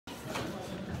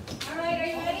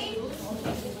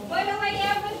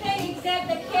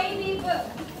book.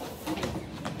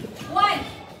 1,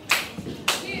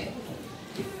 2,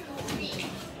 3.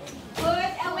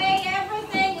 Put away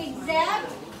everything except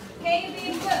KB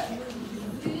book.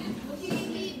 2,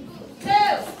 3,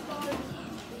 4, 5,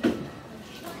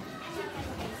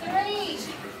 6.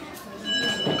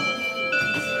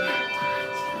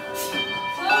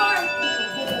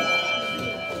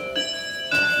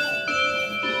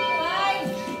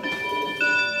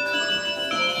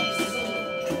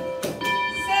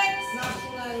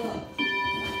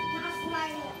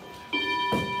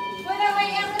 Put away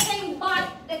everything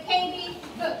but the KB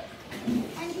book.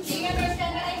 Do you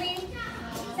understand what I mean?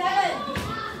 7,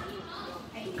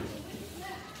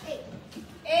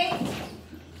 8,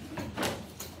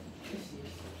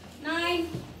 9,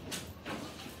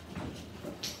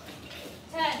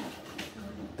 10.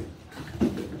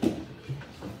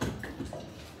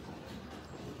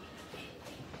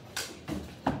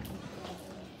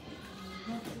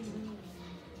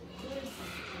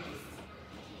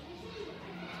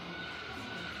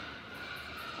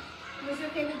 Where's your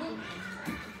KB book?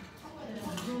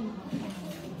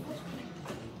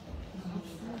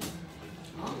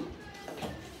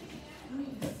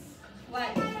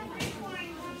 What?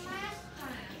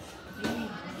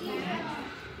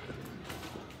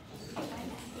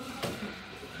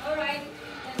 All right,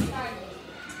 let's start.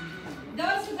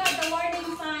 Those who got the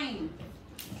warning sign,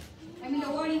 the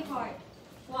warning card.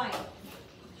 Why?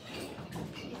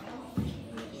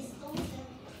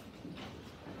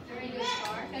 Very good,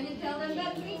 Star. Can you tell them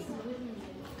that, please?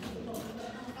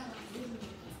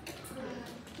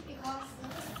 Because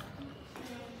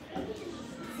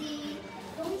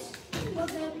don't put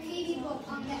the KB book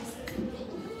on desk.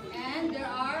 And there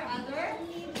are other.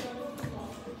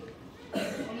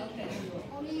 Okay.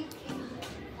 Only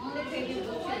Only KB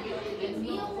book should be open and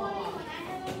no fall.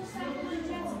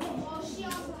 she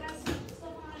also has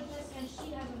stuff on her desk and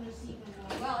she hasn't received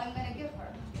it. Well, I'm gonna give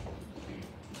her.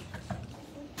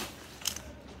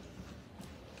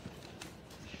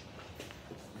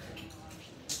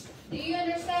 Do you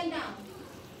understand now?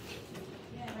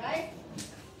 Yeah. Right?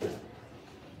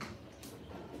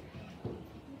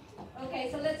 Okay,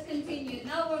 so let's continue.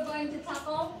 Now we're going to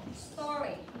tackle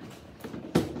story.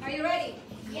 Are you ready?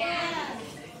 Yes.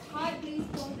 Todd, please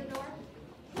close the door.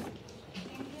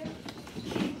 Thank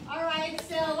you. All right,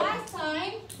 so last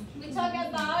time we talked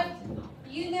about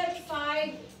Unit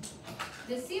 5,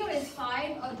 the Series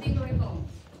 5 of Diggory bones.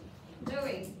 Do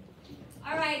we?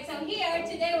 All right, so here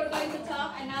today we're going to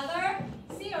talk another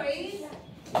series,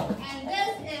 and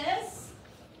this is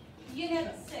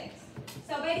Unit 6.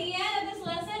 So by the end of this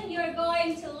lesson, you're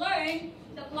going to learn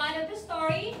the plot of the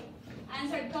story,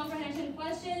 answered comprehension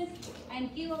questions, and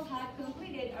you will have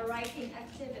completed a writing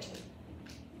activity.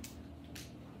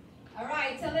 All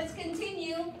right, so let's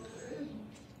continue.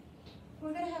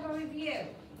 We're going to have a review.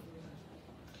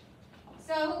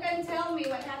 So who can tell me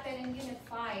what happened in Unit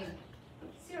 5,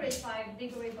 Series 5,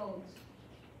 Diggory bones?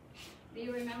 Do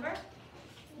you remember?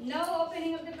 No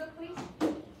opening of the book, please.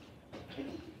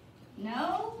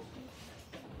 No?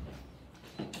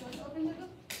 Let's open the book.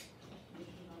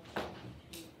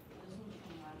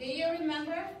 Do you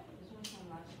remember?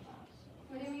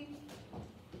 What do you mean?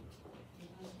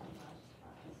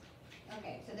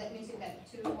 Okay, so that means you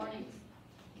got 2 warnings.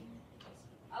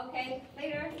 Okay,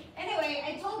 later. Anyway,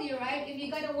 I told you, right? If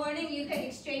you got a warning, you can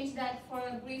exchange that for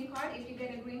a green card if you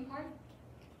get a green card.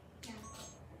 Yeah.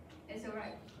 It's all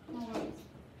right. No worries.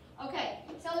 Okay,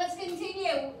 so let's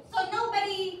continue. So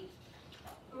nobody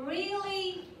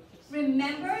really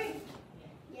remembered?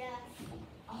 Yes.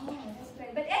 Oh, that's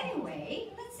great. But anyway,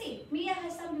 let's see. Mia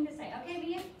has something to say. Okay,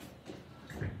 Mia? I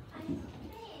think I'm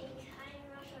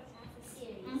not sure if that's a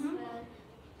series, Mhm. but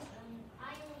I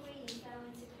really fell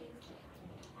into quicksand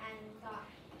and got,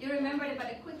 You remembered about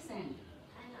the quicksand.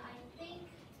 and I think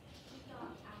he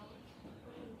got out,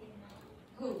 but he didn't know.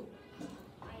 Who?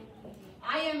 I really.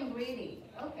 I am greedy.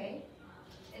 Okay.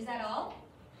 Is that all?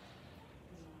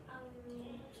 I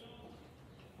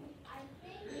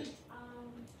think he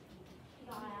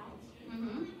got out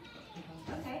Mm-hmm.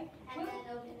 Okay. and then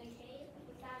opened the cave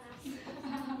without asking.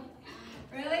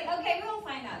 Really? Okay, we'll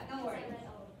find out. Don't worry.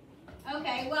 Oh.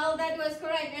 Okay, well, that was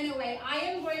correct. Anyway, I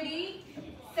am greedy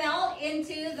fell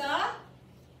into the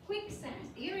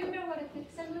quicksand. Do you remember what a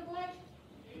quicksand looked like?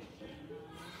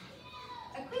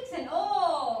 A quicksand.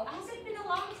 Oh, has it been a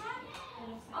long time?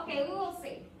 Okay, we will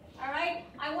see. All right,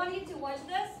 I want you to watch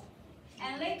this,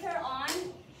 and later on,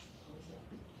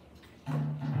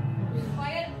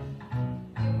 quiet.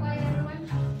 You're quiet, everyone.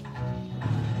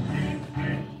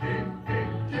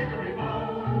 Diggory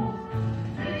bones,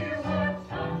 hear what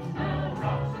sounds the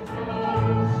rocks and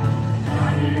flows,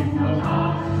 riding along.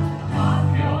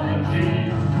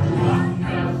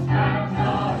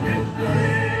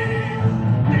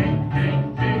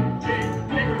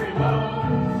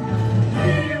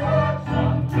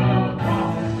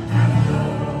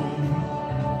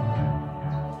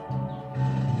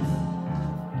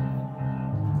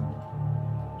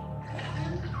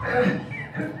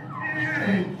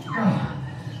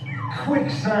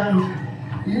 quicksand.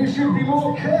 You should be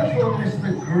more careful,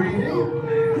 Mr. Greedy.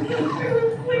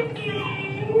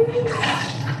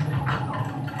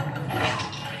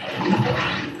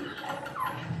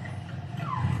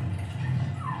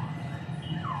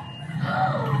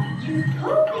 You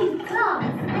pulled these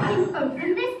plants and you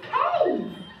opened this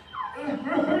cave.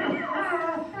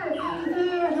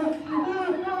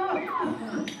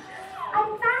 I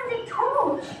found a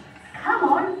torch. Come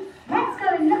on, let's go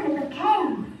and look at the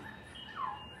cave.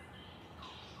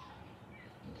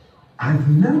 I've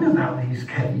known about these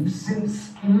caves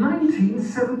since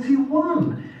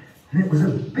 1971. It was a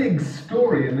big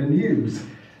story in the news.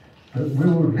 But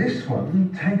will this one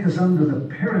take us under the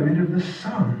Pyramid of the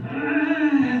Sun?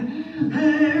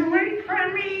 Wait for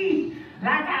me!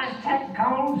 That Aztec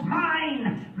gold's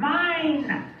mine!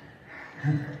 Mine!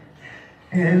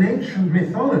 In ancient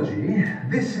mythology,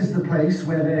 this is the place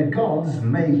where their gods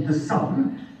made the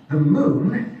sun, the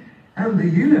moon, and the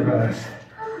universe.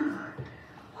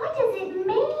 What does it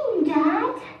mean,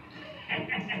 Dad?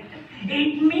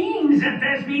 It means that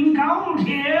there's been gold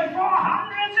here for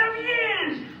hundreds of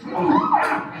years!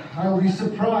 I'll be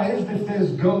surprised if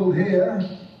there's gold here.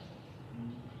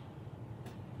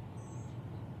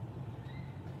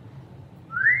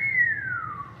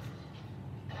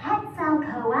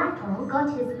 Quetzalcoatl got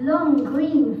his long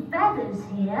green feathers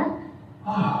here.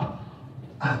 Oh,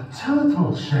 a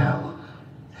turtle shell.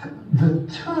 The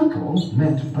turtle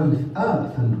meant both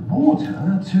earth and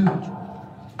water to...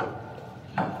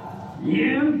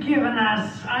 You've given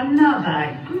us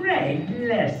another great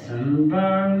lesson,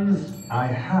 Bones. I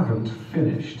haven't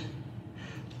finished.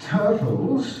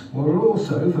 Turtles were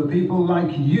also for people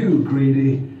like you,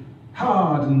 Greedy.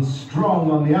 Hard and strong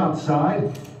on the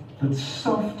outside, but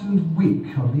soft and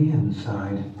weak on the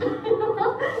inside.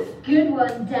 Good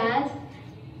one, Dad.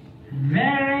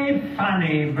 Very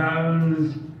funny,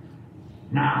 Bones.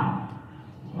 Now,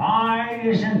 why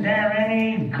isn't there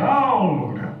any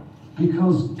gold?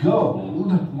 Because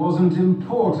gold wasn't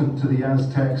important to the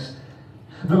Aztecs.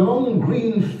 The long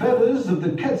green feathers of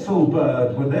the Quetzal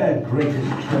bird were their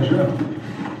greatest treasure.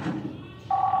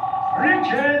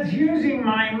 Richard's using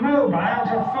my mobile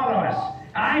to follow us.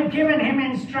 I've given him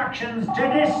instructions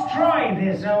to destroy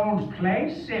this old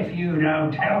place if you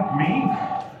don't help me.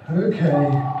 Okay.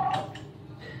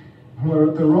 We're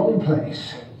at the wrong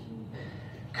place.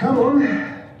 Come on.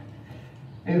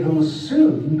 It'll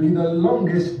soon be the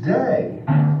longest day.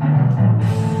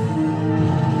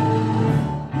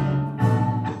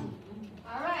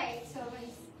 Alright, so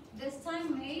this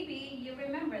time maybe you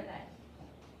remember that.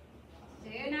 Do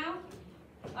you now?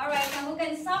 Alright, now who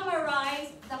can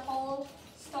summarize the whole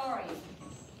story?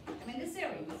 I mean the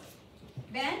series.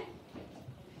 Ben?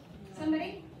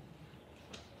 Somebody?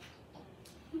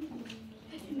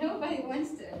 Nobody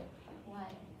wants to. Why?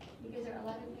 Because there are a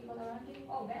lot of people around you?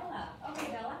 Oh, Bella. Okay,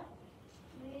 Bella.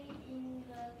 We're in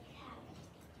the cabin.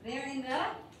 They're in the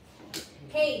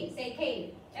cave. Say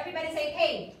cave. Everybody say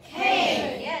cave.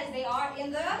 Cave. Yes, they are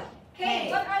in the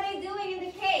cave. What are they doing in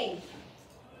the cave?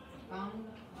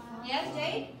 Yes,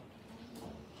 Jay?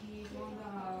 He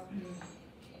wanna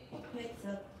pick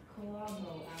the koala and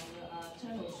the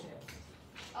turtle shell.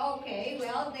 Okay,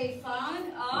 well, they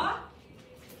found a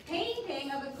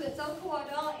painting of a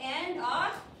Quetzalcoatl and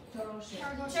a Turtle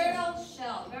shell. turtle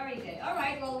shell. Very good. All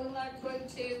right, well, we're not going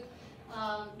to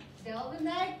delve in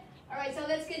that. All right, so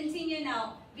let's continue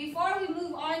now. Before we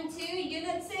move on to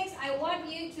Unit 6, I want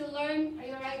you to learn, are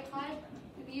you all right, Clyde?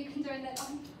 Maybe you can turn that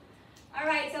on. All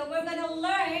right, so we're going to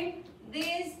learn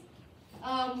these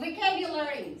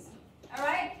vocabularies. All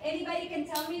right, anybody can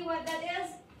tell me what that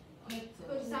is?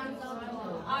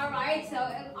 All right, so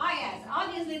yes,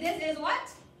 obviously this is what?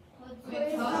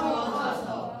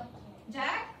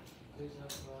 Jack?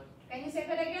 Can you say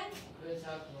that again?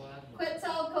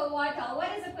 Quetzalcoatl.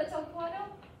 What is a Quetzalcoatl?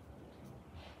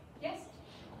 Yes?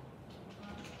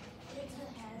 It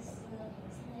has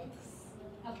snakes.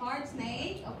 A part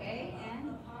snake, okay, and?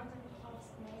 A part of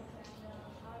snake and a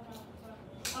part of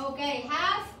bird. Okay,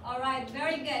 half. All right,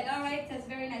 very good. All right, that's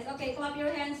very nice. Okay, clap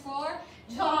your hands for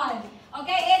John.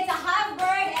 Okay, it's a half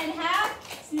bird and half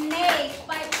snake.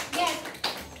 But yes,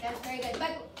 that's very good.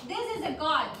 But this is a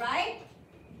god, right?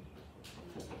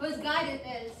 Whose god it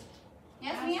is?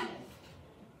 Yes, Mia?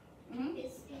 Mm-hmm.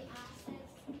 It's the Aztecs,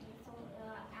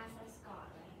 Aztecs god,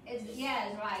 right? It's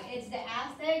yes, right. It's the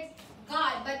Aztecs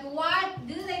god. But what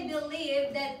do they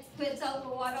believe that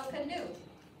Quetzalcoatl can do?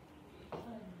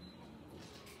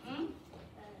 Hmm?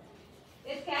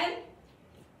 It can?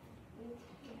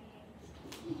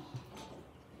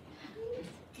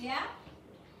 Yeah?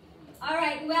 All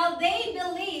right. Well, they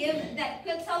believe that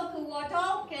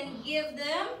Quetzalcoatl can give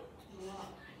them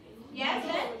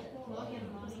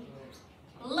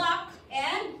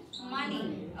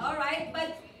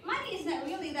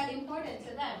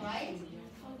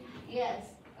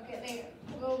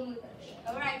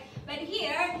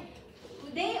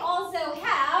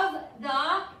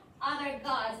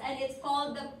gods, and it's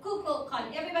called the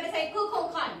Kukulkan. Everybody say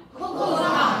Kukulkan.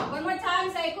 Kukulkan. One more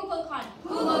time, say Kukulkan.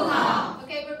 Kukulkan.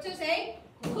 Okay, group 2 say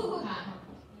Kukulkan.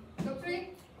 Group 3?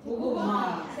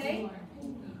 Kukulkan. Say.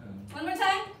 One more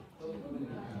time.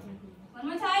 One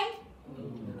more time.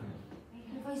 Make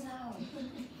your voice loud.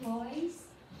 Voice.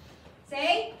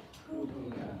 Say.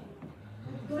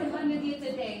 Good one with you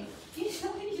today.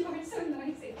 Usually you are so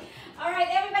noisy. All right,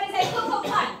 everybody say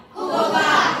Kukulkan.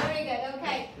 Kukulkan. Very good.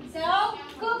 Okay. So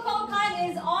Kukulkan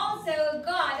is also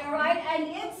God. All right, and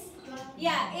it's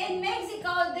in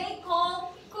Mexico they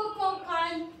call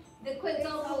Kukulkan the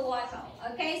Quetzalcoatl.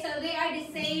 Okay, so they are the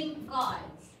same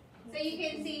gods. So you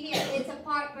can see here, it's a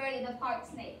part bird and a part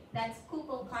snake. That's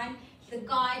Kukulkan, the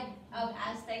god of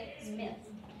Aztec myth.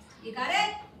 You got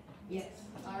it? Yes.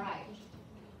 All right.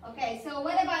 Okay, so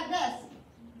what about this?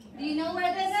 Do you know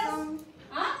where this is?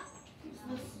 Huh?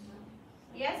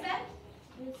 Yes, Ben?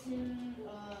 It's in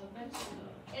Mexico.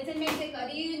 It's in Mexico.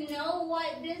 Do you know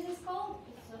what this is called?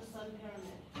 It's a sun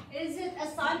pyramid. Is it a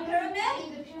sun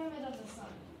pyramid? The pyramid of the sun.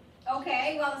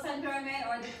 Okay, well, the sun pyramid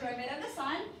or the pyramid of the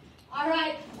sun. All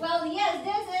right. Well, yes,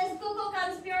 this is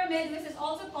Kukulkan's pyramid, which is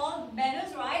also called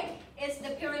Venus, right? It's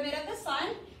the pyramid of the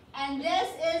sun. And this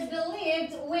is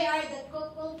believed where the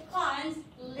Kukulkans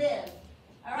live.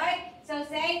 All right? So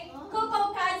say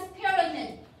Kukulkan's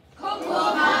pyramid.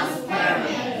 Kukulkan's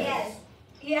pyramid. Yes.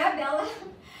 Yeah, Bella.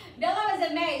 Bella was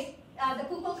amazed. The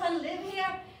Kukulkan live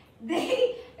here.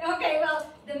 Okay, well,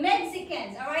 the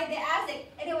Mexicans, all right, the Aztecs.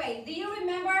 Anyway, do you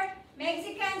remember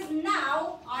Mexicans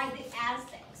now are the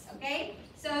Aztecs, okay?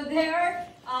 So their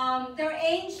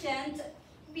ancient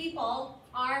people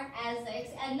are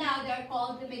Aztecs, and now they're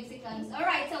called the Mexicans. All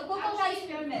right, so Kukulkan's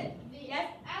pyramid. The Yes?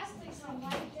 Aztecs are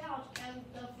wiped out, and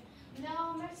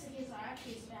now Mexicans are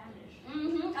actually Spanish.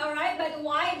 All right, but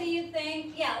why do you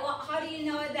think, well, how do you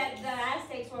know that the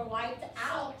Aztecs were wiped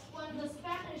out? So when the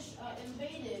Spanish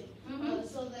invaded,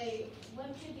 so they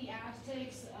went to the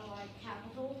Aztecs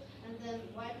capital, and then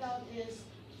wiped out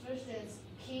first its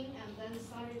king, and then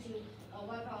started to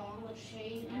wipe out along the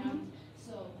chain, and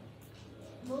so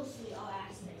mostly all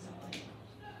Aztecs are wiped out.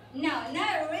 No,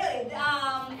 not really. The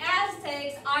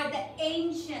Aztecs are the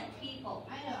ancient people.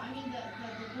 I know. I mean the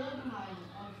bloodline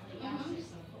of the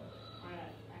Aztecs are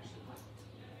actually wiped.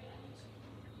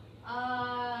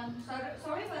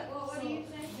 Sorry, but what do you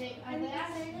say?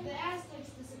 The Aztecs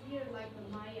disappeared like the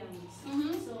Mayans.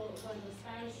 So when the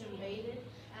Spanish invaded,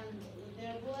 and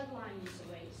their bloodline was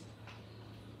erased.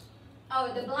 Oh,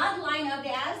 the bloodline of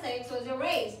the Aztecs was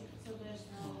erased. So there's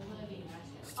no living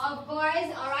Aztecs. Of course,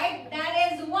 all right, that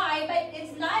is why, but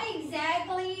it's not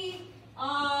exactly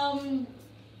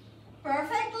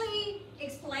perfectly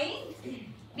explained,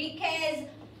 because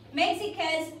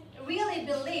Mexicans really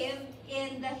believe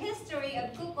in the history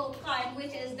of Kukulkan,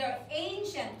 which is their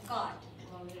ancient god,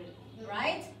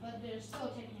 right? But they're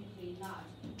still technically not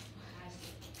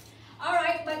Aztecs. All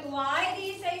right, but why do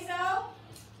you say so?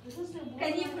 Because their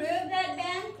Can you bloodline- prove that,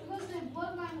 Ben? Because their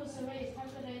bloodline was erased, how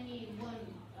could anyone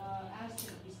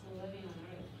Aztec be still living on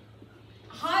Earth?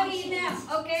 How do you know?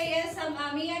 Okay, yes,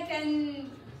 Mia can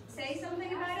say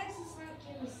something about it. Aztecs start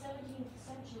in the 17th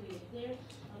century. Their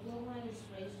bloodline is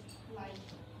raised like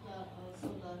the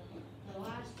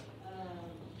last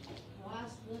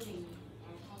living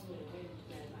are probably way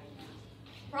dead right now.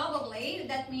 Probably,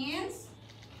 that means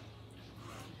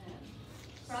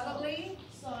probably.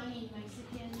 So I mean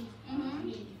Mexicans. I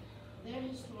mean their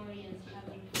historians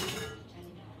haven't proved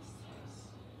any Aztecs.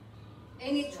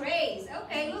 Any trace?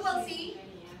 Okay, we will see.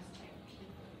 Any Aztec.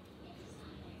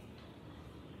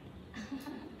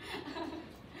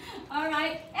 All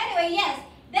right. Anyway, yes,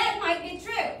 that might be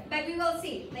true, but we will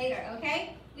see later,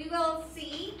 okay? We will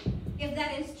see if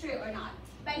that is true or not.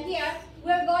 But here,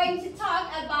 we're going to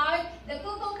talk about the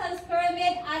Kukulkan's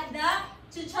pyramid at the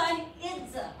Chichen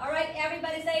Itza. All right,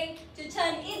 everybody say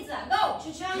Chichen Itza. Go!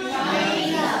 Chichen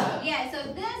Itza. Yeah,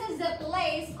 so this is the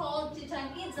place called Chichen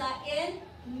Itza in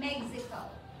Mexico.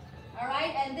 All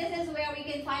right, and this is where we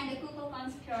can find the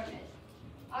Kukulkan's pyramid.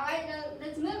 All right, now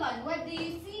let's move on. What do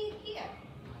you see here?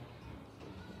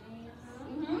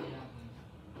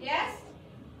 Yes?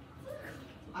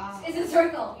 It's a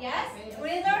circle. Yes?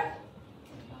 Breather?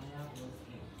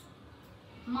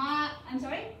 I'm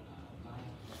sorry?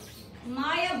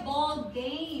 Maya ball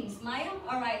games. Maya?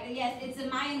 Alright, yes, it's a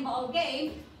Mayan ball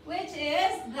game, which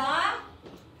is the...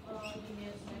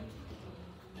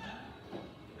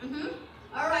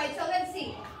 Alright, so let's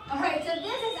see. Alright, so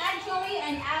this is actually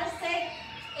an Aztec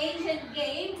ancient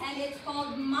game, and it's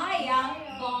called Maya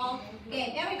ball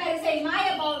game. Everybody say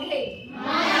Maya ball game.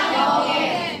 Maya ball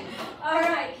game.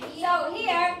 Alright, so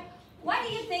here, what What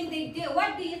do you think they do?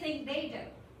 What do you think they do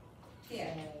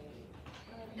here?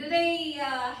 Do they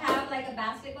have like a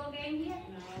basketball game here?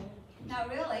 No. Not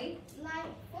really. Like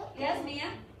football. Yes, Mia?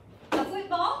 A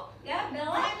football? Yeah, They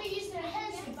Bella? have to use their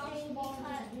heads to bounce the ball into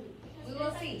the hoop. We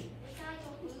will see. It's not a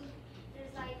hoop.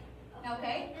 There's like a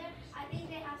Okay. hole in there. I think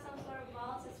they have some sort of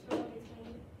balls to throw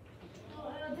between.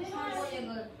 They don't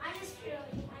I just threw it.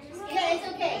 Yeah, it's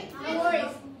okay. No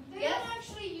worries. They Yes? don't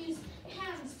actually use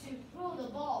hands to throw the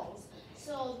balls,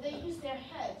 so they use their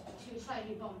head to try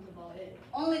to bump the ball in.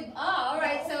 Only, all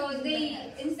right. So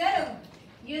they, instead of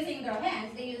using their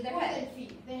hands, they use their Or their head.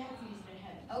 feet. They have to use their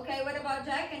head. Okay, what about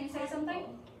Jack? Can you say something?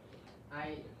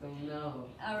 I don't know.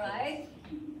 All right.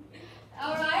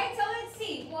 All right, so let's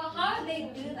see. Well, how do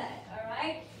they do that? All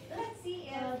right. Let's see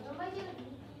if,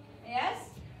 yes?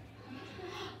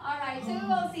 All right, so we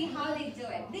will see how they do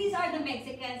it. These are the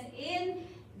Mexicans in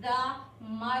the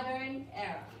modern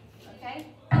era. Okay?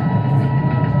 Or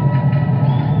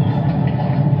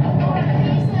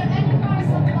is there any parts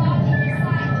of the body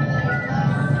beside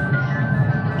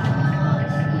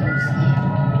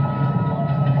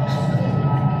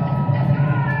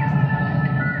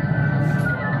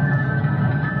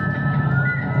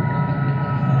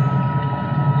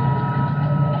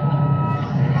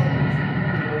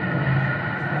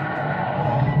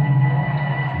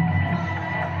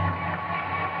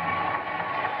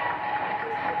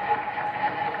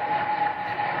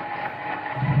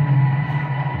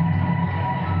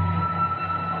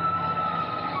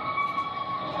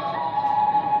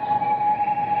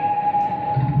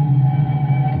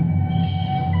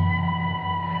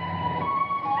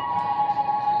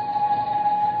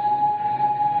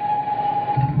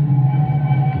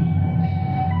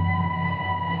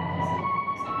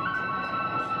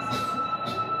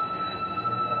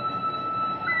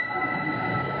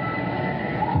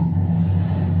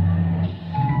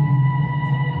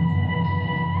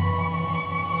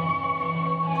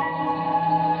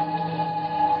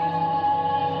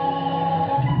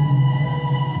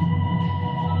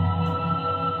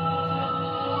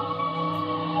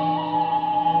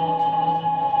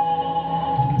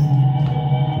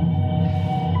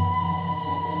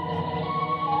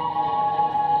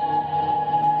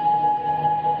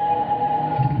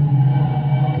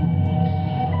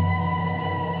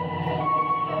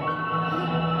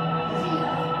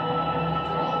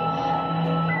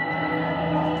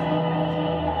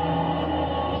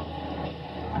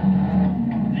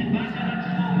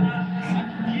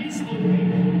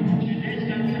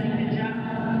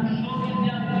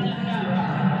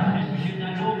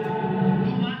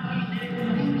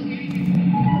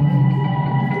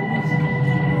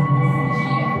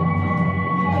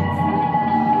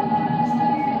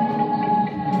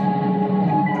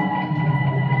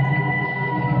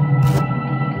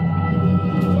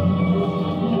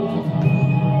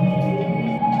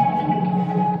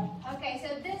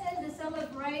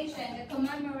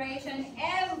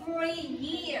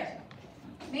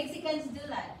Mexicans do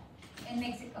that in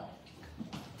Mexico.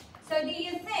 So do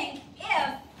you think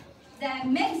if the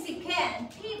Mexican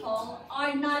people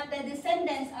are not the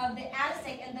descendants of the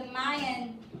Aztec and the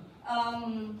Mayan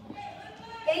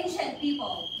ancient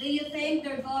people, do you think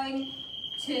they're going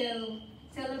to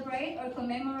celebrate or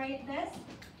commemorate this?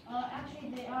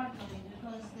 Actually, they are coming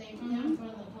because they never burn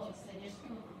the books. They just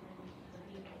cook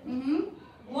the people.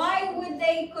 Why would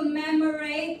they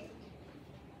commemorate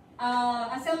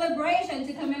a celebration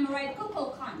to commemorate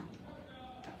Kukulkan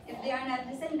if they are not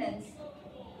descendants?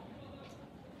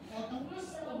 Well, don't we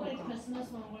celebrate Christmas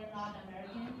when we're not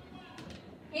American?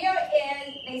 Here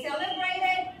is, they celebrate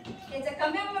it. It's a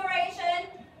commemoration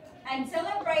and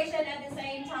celebration at the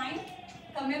same time.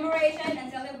 Commemoration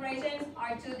and celebrations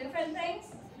are two different things.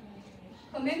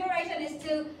 Commemoration is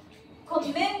to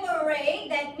commemorate,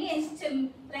 that means to,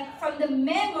 like, from the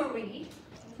memory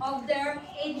of their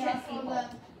ancient people.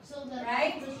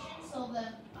 Right?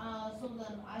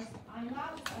 I'm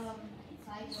not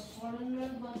like a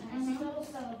foreigner, but I still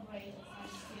celebrate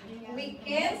Thanksgiving. We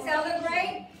can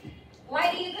celebrate.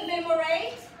 Why do you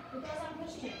commemorate? Because I'm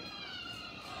Christian.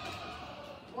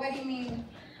 What do you mean?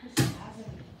 Christian as in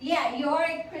Yeah, you're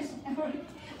a Christian.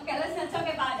 Okay, let's not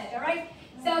talk about it, all right?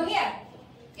 So here,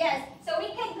 yes, so we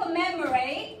can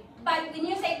commemorate, but when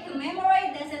you say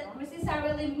commemorate, doesn't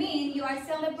necessarily mean you are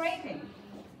celebrating.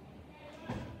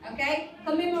 Okay?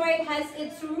 Commemorate has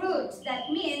its roots. That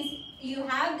means you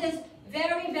have this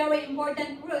very, very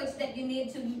important roots that you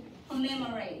need to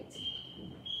commemorate.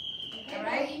 All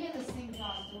right? Even the same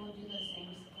God will do the same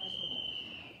festival.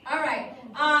 All right,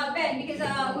 Ben, because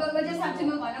we'll just have to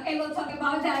move on. Okay, we'll talk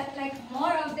about that, like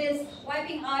more of this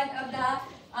wiping out of the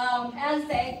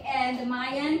Aztec and the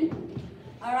Mayan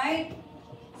All right?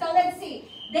 So let's see.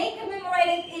 They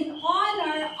commemorated in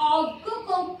honor of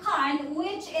Kukulkan,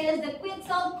 which is the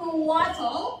Quetzalcoatl.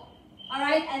 All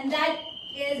right? And that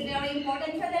is very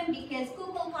important for them because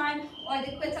Kukulkan or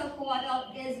the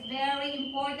Quetzalcoatl is very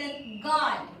important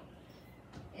God.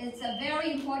 It's a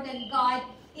very important God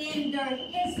in their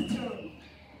history.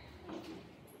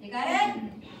 You got it?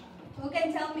 Who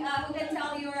can tell me? Who can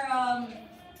tell your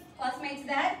classmates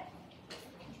that?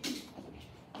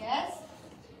 Yes.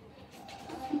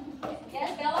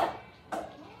 Yes, Bella.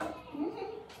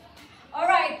 All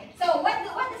right. So what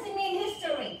does it mean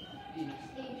history?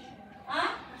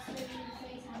 Huh?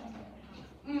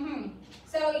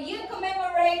 So you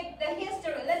commemorate the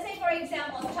history. Let's say, for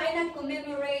example, China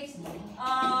commemorates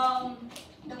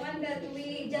the one that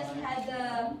we just had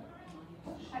the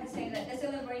how to say that, the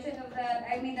celebration of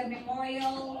the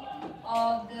memorial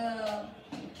of the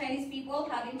Chinese people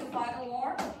having to fight a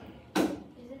war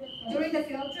during the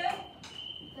field trip.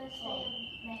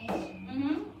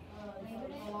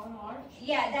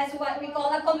 Yeah, that's what we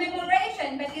call a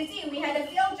commemoration. But you see, we had a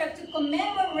field trip to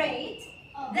commemorate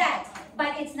that,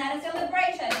 but it's not a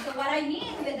celebration. So what I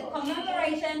mean with the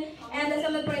commemoration and the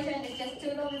celebration is just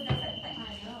two totally different things.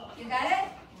 You got it?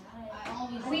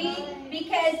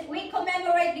 Because we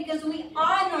commemorate because we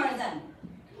honor them.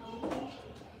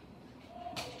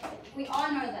 We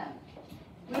honor them.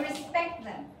 We respect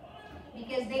them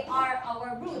because they are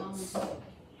our roots.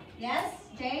 Yes,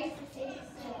 Jay?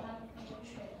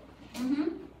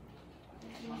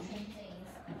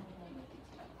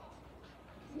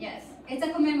 Yes, it's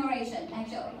a commemoration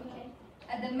actually.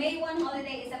 The May 1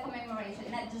 holiday is a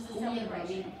commemoration, not just a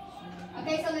celebration.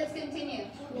 Okay, so let's continue.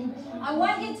 I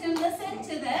want you to listen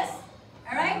to this.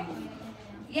 All right?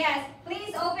 Yes,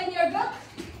 please open your book.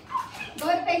 Go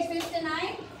to page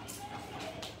 59.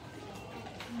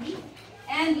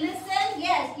 And listen.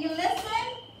 Yes, you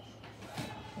listen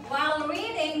while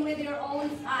reading with your own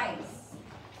eyes.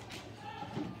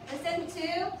 Listen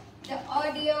to the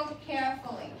audio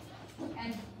carefully.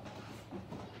 And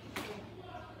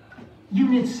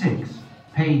Unit 6,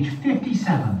 page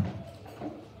 57.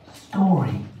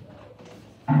 Story.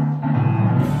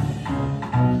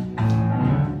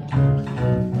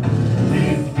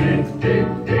 Dig, dig, dig,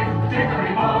 dig,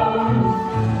 Diggory bones.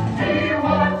 See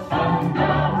what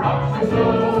thunder rocks and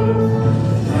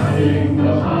flows. Studying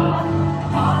the heart,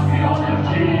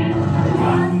 archaeology, to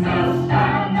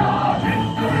understand our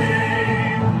history.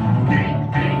 Dig,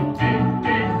 dig, dig,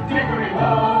 dig, Diggory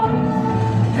bones.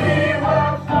 See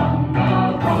what thunder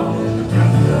rocks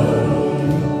and flows.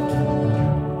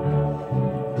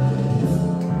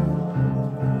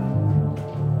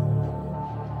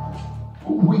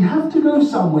 We have to go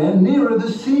somewhere nearer the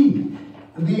sea.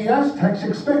 The Aztecs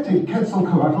expected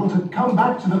Quetzalcoatl to come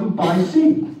back to them by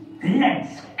sea.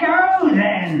 Let's go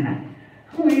then.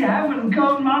 We haven't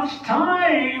got much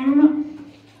time.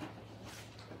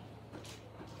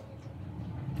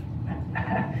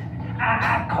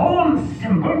 A corn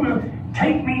symbol will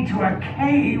take me to a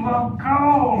cave of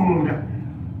gold.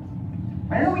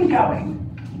 Where are we going?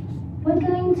 We're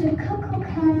going to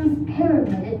Kukulkan's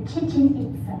pyramid at Chichen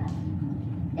Itza.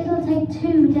 It'll take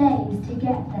 2 days to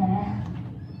get there.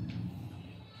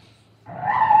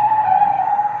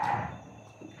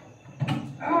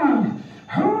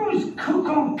 Who's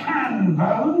Kukulkan,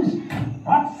 Bones?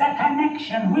 What's the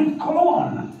connection with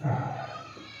corn?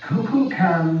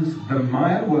 Kukulkan's the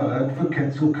Maya word for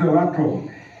Quetzalcoatl.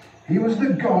 He was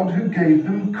the god who gave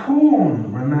them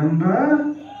corn,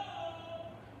 remember?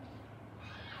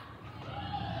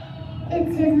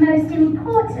 It's his most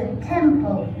important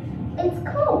temple. It's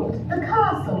called the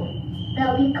castle.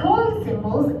 There'll be corn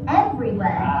symbols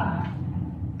everywhere.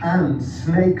 And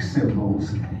snake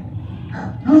symbols.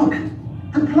 Look!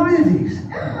 The Pleiades!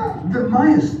 The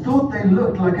Mayas thought they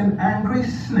looked like an angry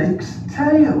snake's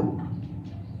tail.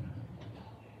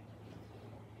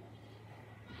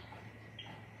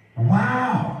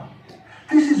 Wow!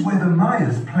 This is where the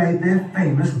Mayas played their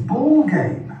famous ball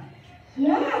game.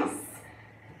 Yes.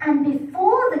 And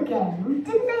before the game,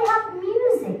 didn't they have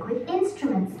music with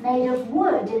instruments made of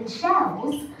wood and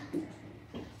shells?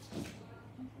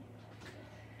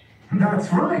 That's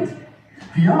right.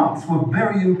 The arts were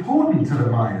very important to the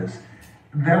Mayas.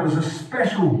 There was a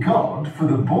special god for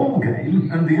the ball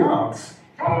game and the arts.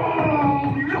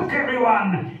 Oh, look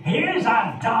everyone! Here's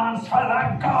a dance for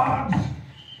the gods!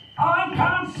 I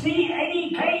can't see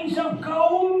any caves of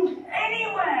gold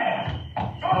anywhere!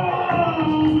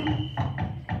 Oh!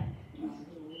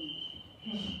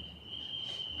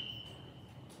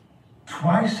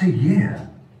 Twice a year,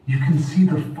 you can see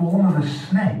the form of a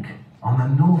snake on the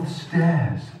north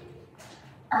stairs.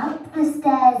 Up the the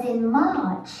stairs in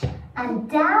March and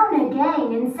down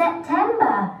again in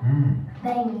September.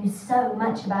 They knew so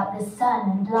much about the sun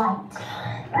and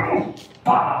light.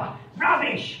 Bah!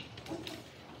 Rubbish!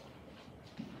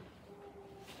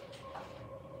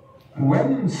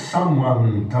 When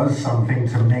someone does something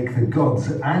to make the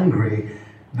gods angry,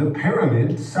 the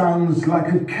pyramid sounds like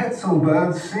a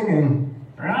Quetzalbird singing.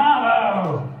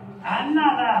 Bravo!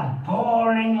 Another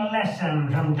boring lesson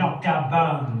from Dr.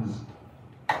 Bones.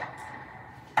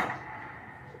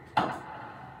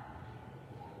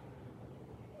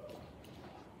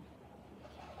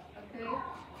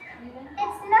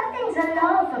 It's nothing to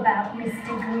laugh about,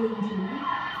 Mr. Greedy.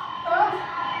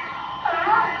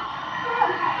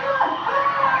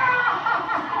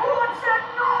 What's that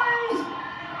noise?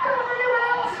 Can anyone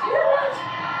else hear it?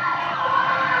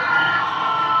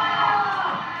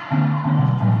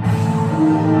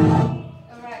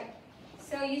 Alright,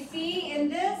 so you see in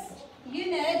this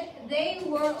unit, they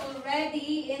were already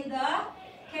in the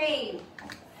cave,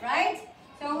 right?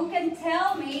 So who can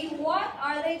tell me what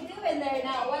are they doing there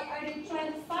now? What are they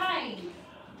trying to find?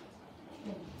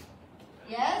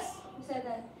 Yes? Who said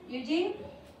that? Eugene?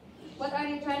 What are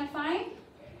they trying to find?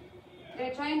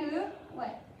 They're trying to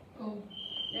what? Gold.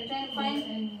 They're trying to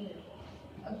find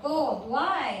a gold.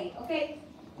 Why? Okay.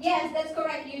 Yes, that's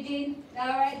correct, Eugene.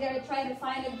 All right, they're trying to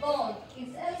find a gold.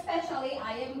 It's especially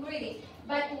I am greedy.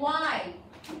 But why?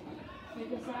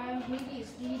 Because I am really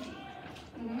sleepy.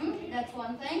 That's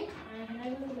one thing. I've never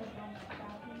lived on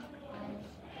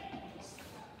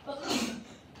the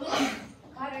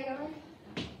Are you alright?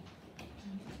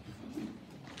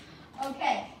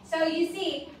 Okay, so you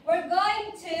see, we're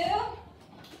going to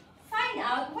find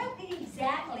out what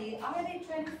exactly are they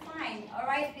trying to find. All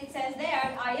right, it says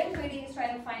there, I am greedy is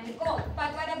trying to find the gold.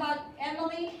 But what about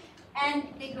Emily and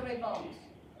Diggory Bones?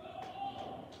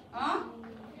 Huh?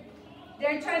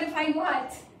 They're trying to find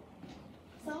what?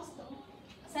 Sunstone.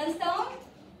 Sunstone?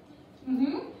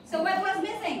 So what was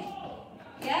missing?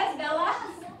 Yes, Bella?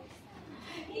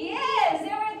 Yes, they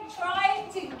were trying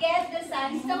to get the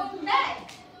sunstone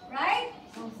back, right?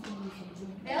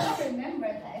 Bella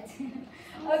remembered that.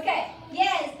 Okay,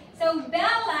 yes. So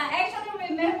Bella actually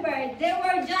remembered they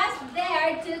were just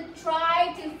there to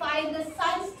try to find the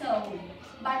sunstone.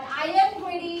 But I am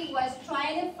greedy was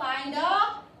trying to find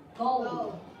a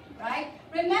gold, right?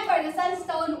 Remember the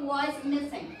sunstone was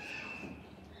missing.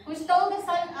 Who stole the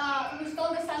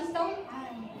sunstone?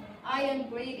 I am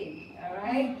greedy, all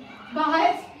right?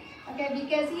 But okay,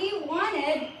 because he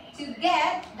wanted to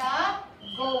get the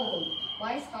gold.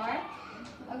 Why Star?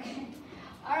 Okay.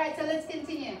 All right, so let's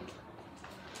continue.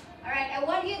 All right, I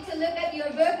want you to look at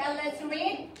your book and let's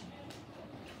read.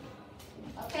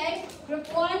 Okay, group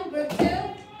 1, group 2,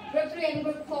 group 3, and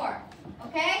group 4.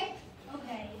 Okay?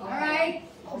 Okay. All right.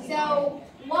 So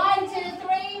 1, 2,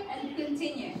 3, and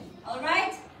continue. All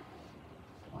right?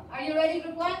 Are you ready,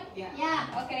 group 1?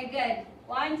 Yeah. Okay, good.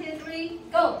 1, 2, 3,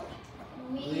 go.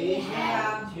 We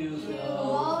have to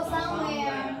go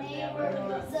somewhere near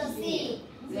the sea.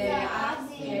 There are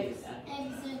exits.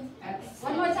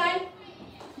 One more time.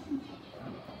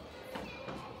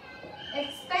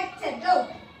 Expected, go.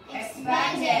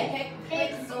 Expected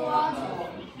takes water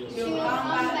to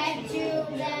come back to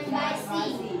them by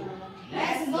sea.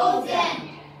 Let's go then.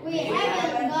 We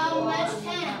haven't got much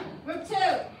time. Group 2.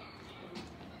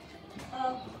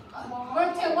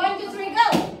 Group 2, 1, 2, 3, go.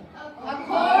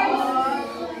 Accord.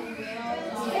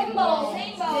 Symbol will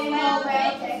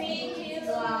take me to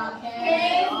the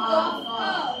cave of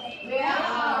gold. Where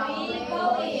are we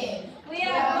going? We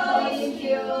are going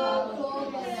to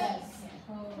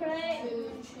pray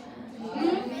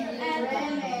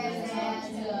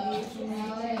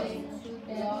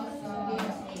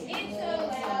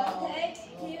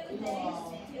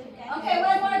Okay,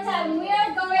 one more time. We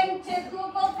are going to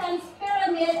Kukulkan's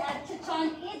pyramid at Chichen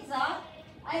Itza.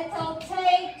 It'll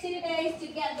take 2 days to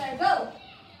get there. Go.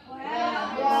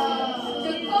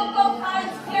 To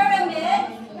Kukulkan's pyramid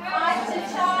at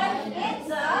Chichen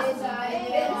Itza.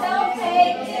 It'll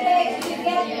take 2 days to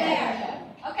get there.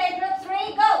 Okay, group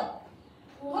 3, go.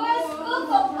 Who's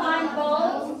Kukulkan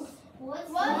Bones? What's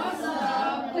the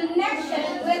Connection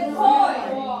with corn.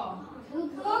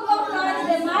 Kukulkan is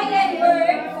the Mayan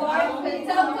word for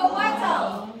Quetzalcoatl.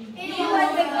 He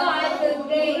was the god who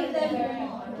gave them.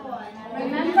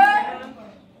 Remember?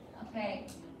 Okay.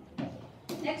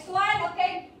 Next one,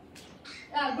 okay.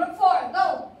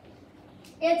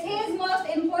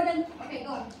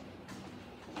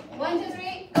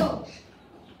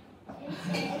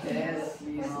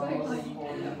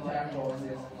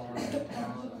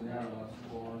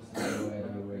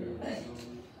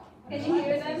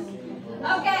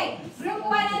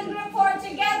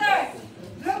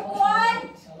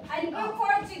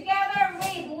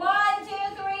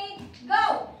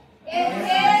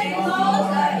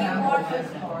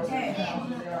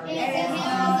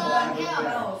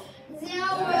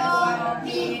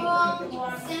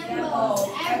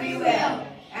 everywhere,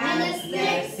 and the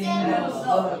snakes in the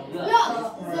boat. Look,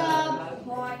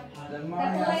 the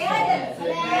Pleiades.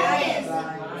 Pleiades. The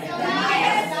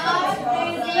Maya stars, they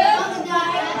look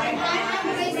like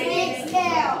an snake's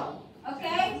tail.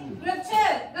 Okay, group 2,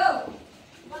 go.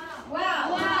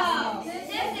 Wow. This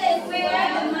is where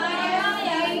the Maya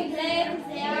played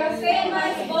their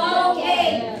famous ball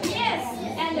game. Yes.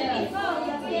 And before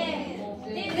the game,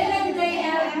 didn't they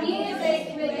have music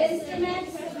with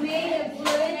instruments made of wood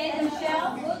and shell?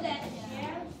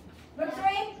 Group 3?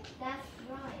 That's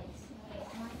right.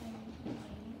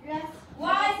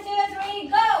 1, 2, 3,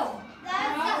 go.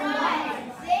 That's right.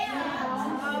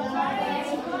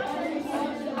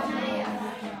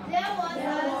 There was a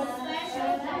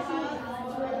special house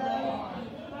with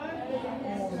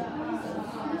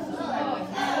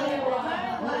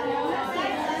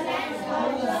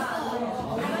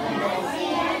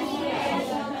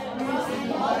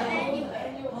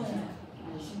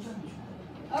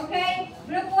Okay,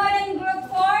 group 1 and group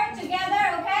 4 together,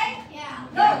 okay? Yeah.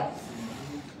 Go.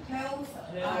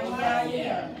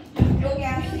 You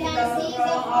can see the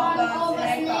front of a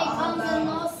snake on the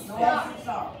north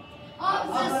star. Of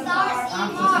the stars in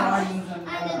March,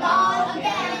 and the dawn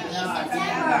again in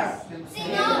September. See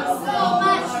now so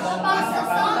much about the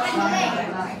sun and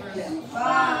rain.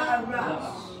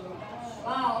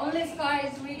 Wow, only Scar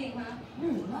is reading, huh?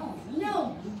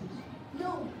 No.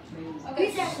 Okay.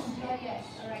 Yes.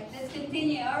 All right, let's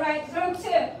continue. All right, group 2.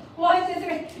 1, 2,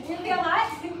 3. You feel hot?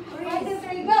 1, 2,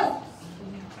 3, go.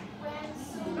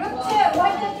 Group 2.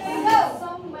 1, 2, 3, go.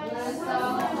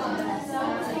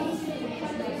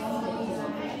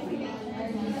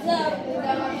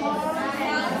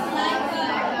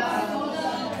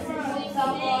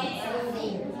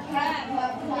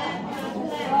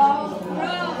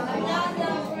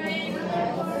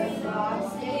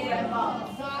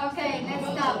 Okay, let's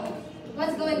stop.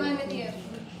 What's going on with you?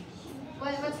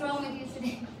 What's wrong with you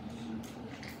today?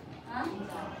 Huh?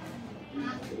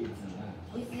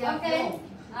 Okay.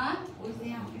 Huh?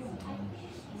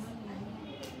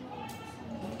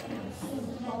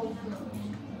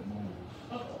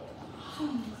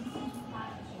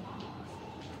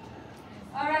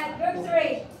 All right, group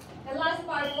 3. The last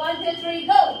part. 1, 2, 3,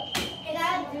 go.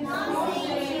 That's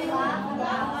nothing to laugh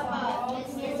about,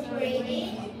 Mrs. Brady.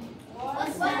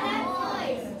 What's that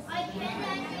noise? I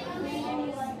cannot believe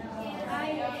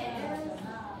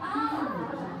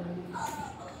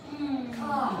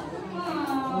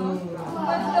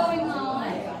What's going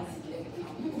on?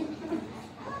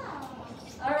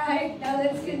 All right, now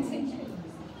let's continue.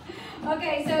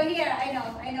 Okay, so here, I know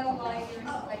why you're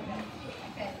not like that.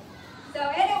 Okay. So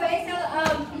anyway,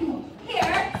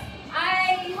 here,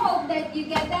 I hope that you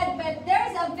get that, but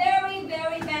there's a very,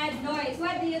 very bad noise.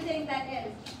 What do you think that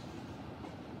is?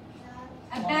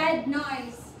 A bad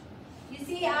noise. You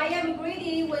see, I am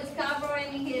greedy was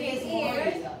covering his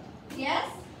ears. Yes?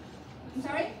 I'm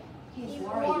sorry? He's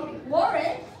worried.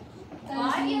 Worried? He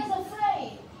Why? is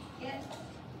afraid. Yes.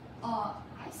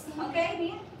 I see. Okay,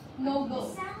 Mia? No go.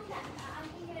 sound that I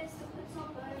think it is the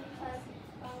quicksilver because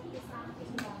he's not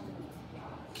being done.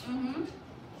 Mm-hmm.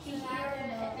 It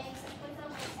makes a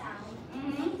quicksilver sound.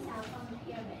 Mm-hmm. Sound from the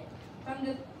pyramid. From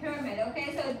the pyramid. Okay,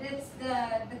 so that's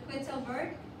the quetzal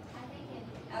bird. I think it.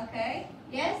 Okay.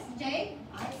 Yes, Jay?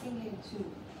 I think it too.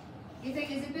 You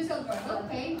think it's a quetzal bird?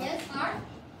 Okay. Yes, Mark?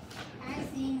 I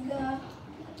think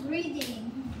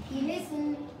reading. He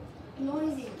listened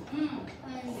noisy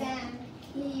and then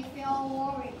he felt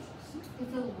worried. You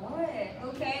feel worried.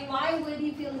 Okay. Why would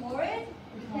he feel worried?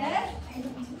 Yes?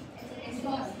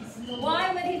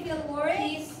 Why would he feel worried?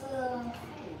 He's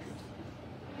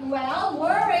Well,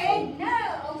 worried. No.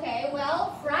 Okay.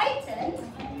 Well, frightened.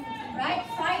 Right?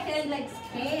 Frightened, like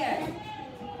scared.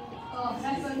 Oh,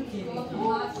 heaven goes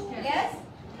March 10th. Yes?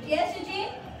 Yes,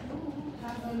 Eugene?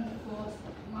 Heaven goes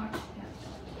March 10th.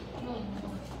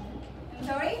 I'm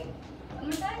sorry? One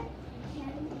more time?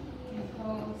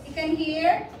 Because You can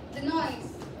hear the noise,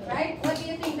 right? What do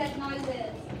you think that noise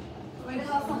is? Where does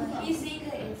it come from? you think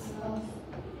it's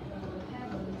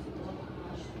heaven goes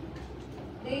March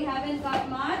 10th. They haven't got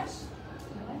much?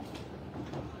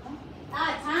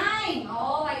 Time.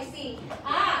 Oh, I see.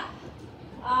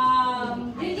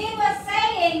 Eugene was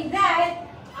saying that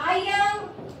Ayam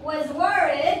was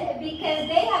worried because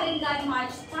they haven't got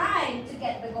much time to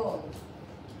get the gold.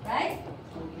 Right?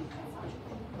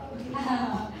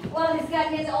 Well, he's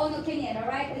got his own opinion, all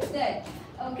right? It's good.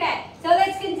 Okay, so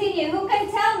let's continue. Who can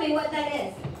tell me what that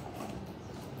is?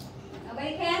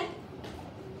 Nobody can?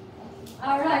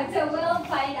 All right, so we'll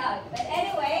find out. But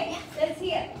anyway, let's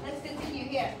continue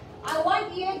here. I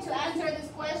want you to answer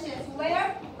these questions.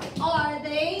 Where are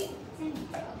they?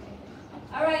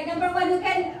 right, number one. Who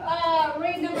can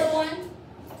read number one?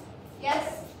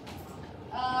 Yes.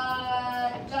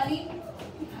 Johnny.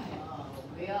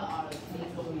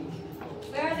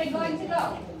 Where are they going to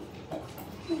go?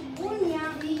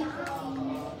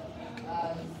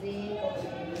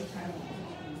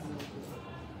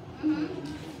 Mm-hmm.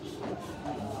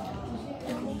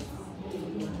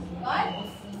 What?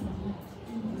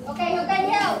 Okay, who can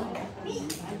help?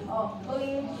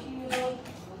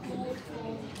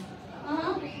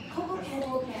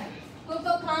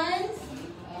 Cocoa cans.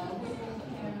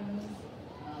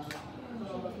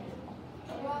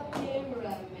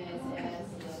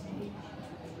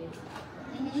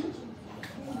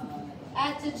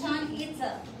 At Chachan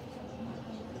Itza.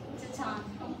 Chachan.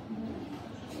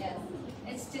 Yes,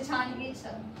 it's Chachan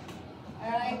Itza.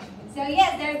 Alright, so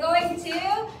yes, they're going to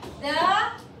the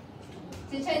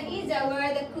Chichen Itza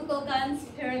where the Kukulkan's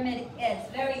pyramid is.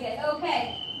 Very good.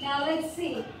 Okay, now let's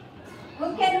see.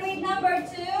 Who can read number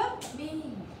two?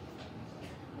 Me.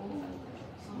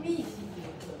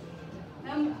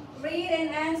 Read and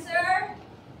answer.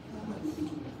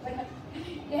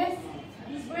 Yes,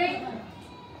 Spring.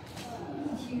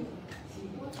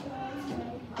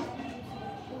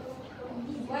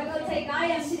 What will take I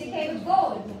am to the cave of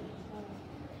gold?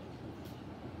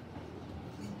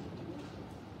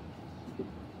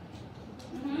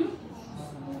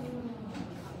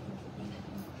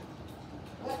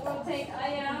 What will take I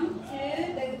am to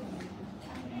the...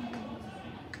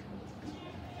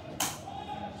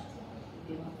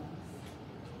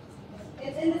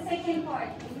 It's in the second part.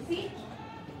 Can you see?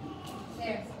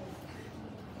 There.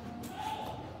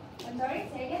 I'm sorry,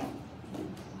 say again.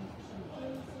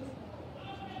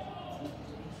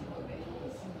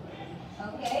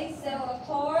 Okay, so a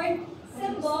chord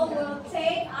symbol will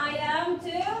take I am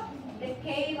to the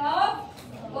cave of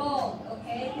gold.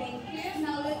 Okay, thank you.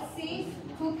 Now let's see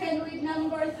who can read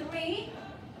number three.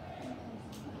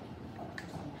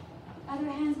 Other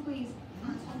hands, please.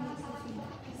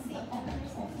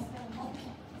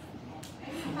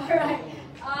 All right.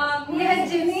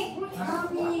 Yes, Jimmy.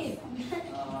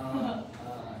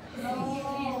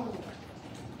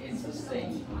 It's the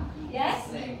same. Yes.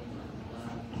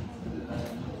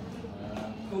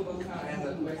 Kukulkan and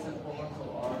the Quetzalcoatl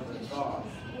are the gods.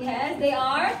 Yes, they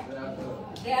are. They are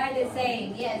the They are the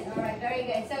same. Yes. All right. Very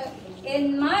good. So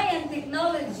in Mayan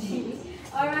technology,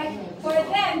 all right, for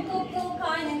them,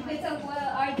 Kukulkan and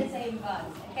Quetzalcoatl are the same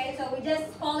gods. Okay. So we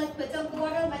just call it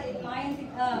Quetzalcoatl, but in Mayan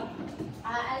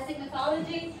Aztec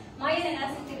mythology, Mayan and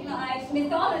Aztec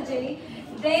mythology,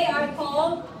 they are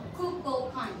called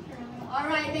Kukulkan. All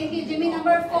right. Thank you, Jimmy.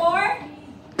 Number four.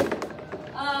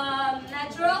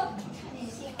 Natural.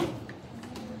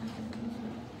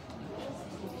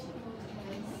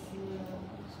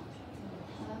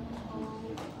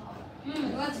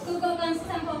 What's Kukulkan's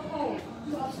temple called?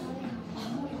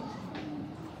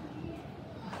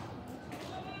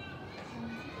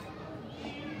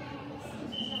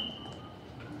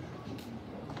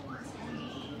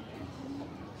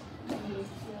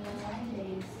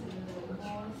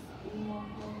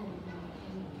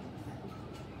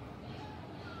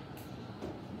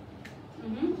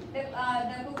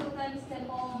 The Kukulkan's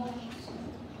temple.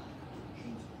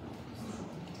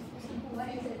 What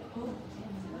is it?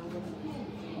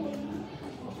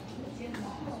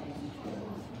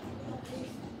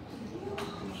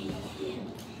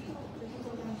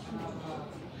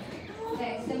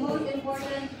 Okay, the most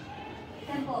important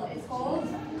temple is called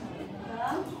the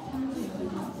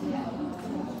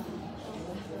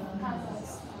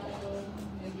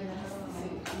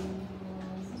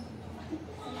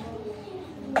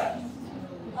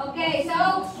Okay, so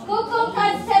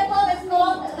Kukulkan's temple is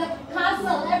called the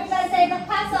castle. Everybody say the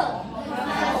castle.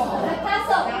 The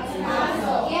castle.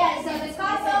 Yeah, so the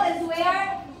castle is where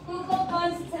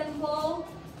Kukulkan's temple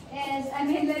is. I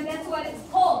mean, that's what it's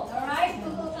called. All right,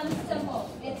 Kukulkan's temple.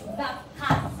 It's the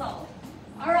castle.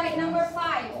 All right, number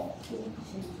five.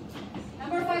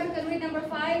 Number five. You can read number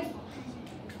five.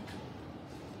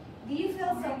 Do you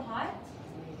feel so hot?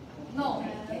 No.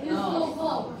 It is so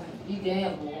cold.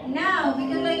 Now,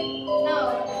 because like, no,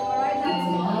 alright, that's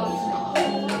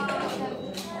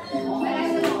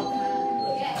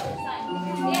yes, it's fine.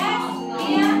 Yes,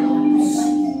 yeah.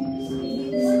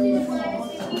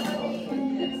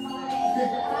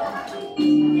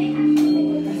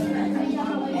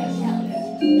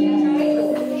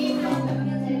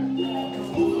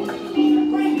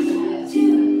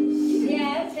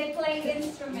 Yes, they play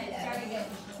instruments. Very good.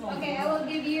 Okay, I will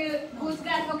give you, who's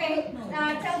got, okay,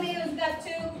 tell me who's got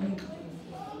two.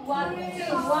 One, two,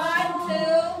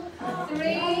 3.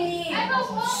 I got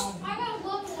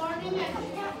one ornament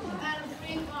and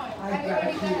 3 cards.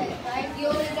 Everybody got it, right? You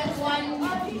only got one.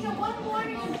 Teacher, one more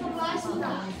is the last one.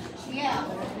 Yeah.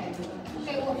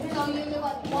 Okay, well, so you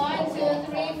got 1, 2,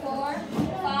 3, 4,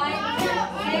 5,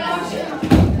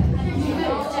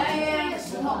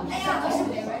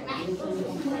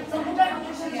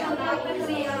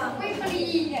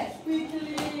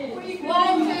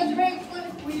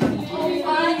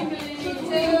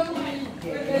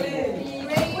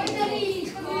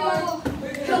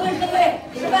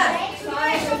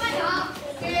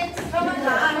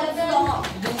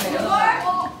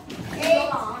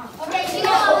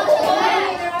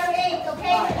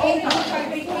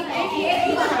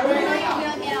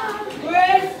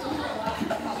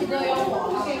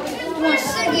 我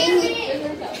是给你。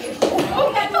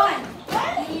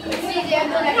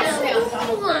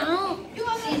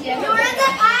有人在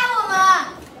拍我们，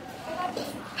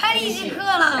拍了一节课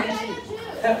了。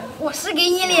我是给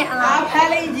你脸了。他拍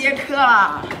了一节课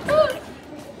了。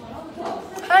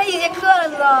拍了一节课了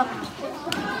都。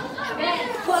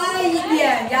快一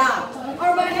点呀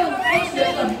！2班这个开学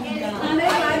可不一样，还没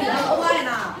把你的快呢。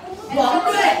王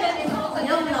队，你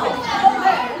要不要？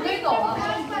可以走了。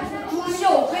朱秀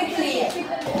，quickly。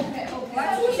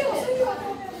朱秀。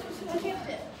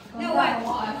6位。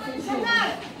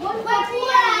快出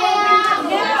来呀！你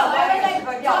看我还在这个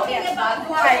教练，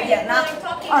快一点呢。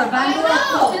2班都要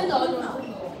走。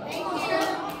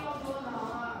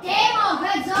给我快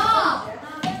走。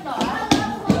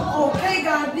OK，干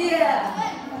爹。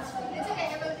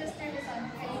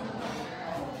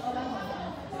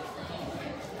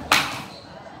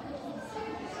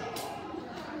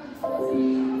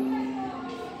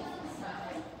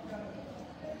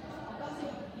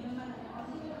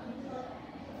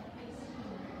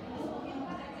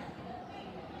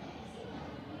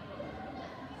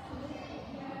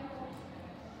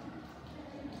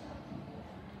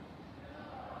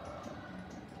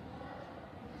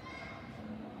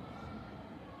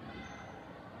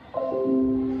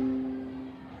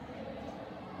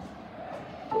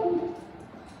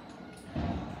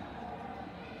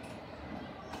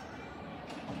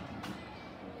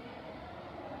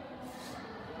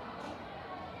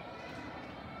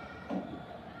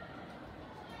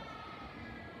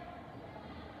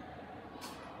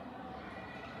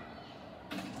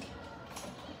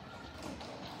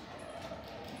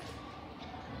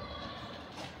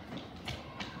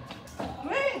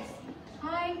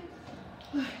Hi.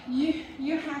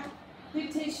 You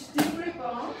teach Diggory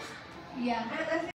bones? Yeah.